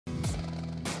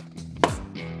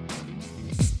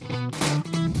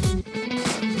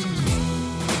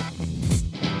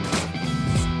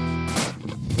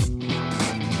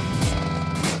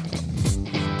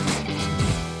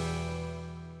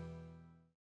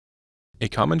A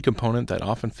common component that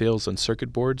often fails on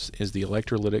circuit boards is the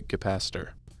electrolytic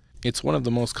capacitor. It's one of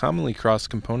the most commonly crossed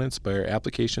components by our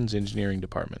applications engineering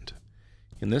department.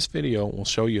 In this video, we'll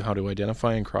show you how to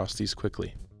identify and cross these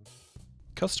quickly.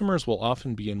 Customers will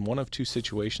often be in one of two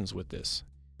situations with this.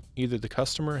 Either the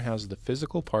customer has the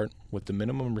physical part with the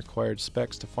minimum required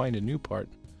specs to find a new part,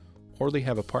 or they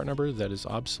have a part number that is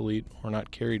obsolete or not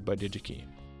carried by DigiKey.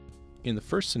 In the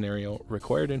first scenario,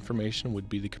 required information would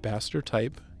be the capacitor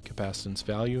type, capacitance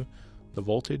value, the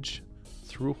voltage,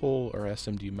 through-hole or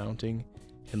SMD mounting,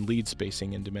 and lead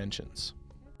spacing and dimensions.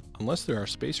 Unless there are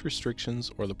space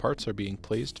restrictions or the parts are being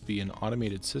placed via an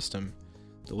automated system,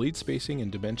 the lead spacing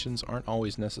and dimensions aren't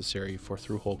always necessary for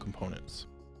through-hole components.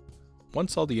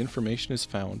 Once all the information is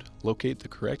found, locate the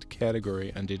correct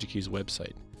category on DigiKey's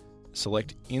website.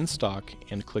 Select In Stock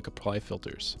and click Apply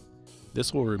Filters.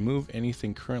 This will remove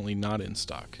anything currently not in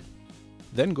stock.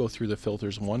 Then go through the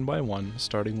filters one by one,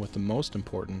 starting with the most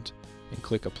important, and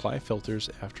click Apply Filters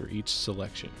after each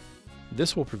selection.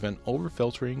 This will prevent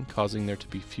overfiltering, causing there to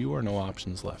be few or no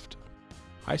options left.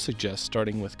 I suggest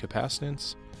starting with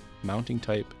capacitance, mounting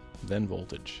type, then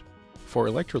voltage. For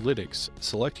electrolytics,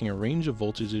 selecting a range of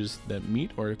voltages that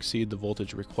meet or exceed the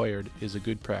voltage required is a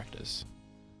good practice.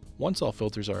 Once all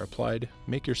filters are applied,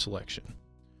 make your selection.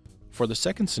 For the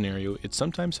second scenario, it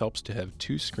sometimes helps to have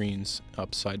two screens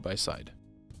up side by side.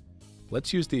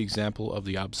 Let's use the example of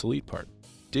the obsolete part.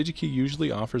 DigiKey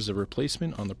usually offers a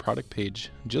replacement on the product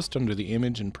page just under the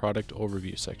image and product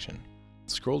overview section.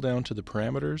 Scroll down to the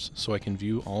parameters so I can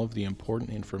view all of the important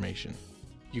information.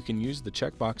 You can use the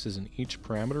checkboxes in each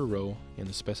parameter row in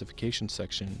the specification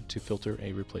section to filter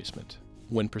a replacement.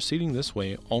 When proceeding this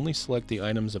way, only select the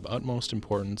items of utmost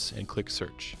importance and click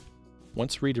Search.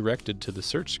 Once redirected to the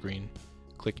search screen,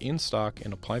 click In Stock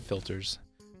and apply filters,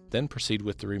 then proceed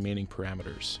with the remaining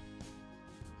parameters.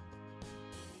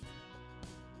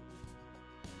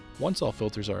 Once all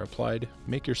filters are applied,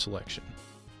 make your selection.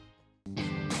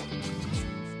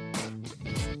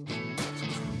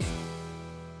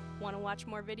 Want to watch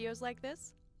more videos like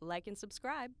this? Like and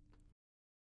subscribe.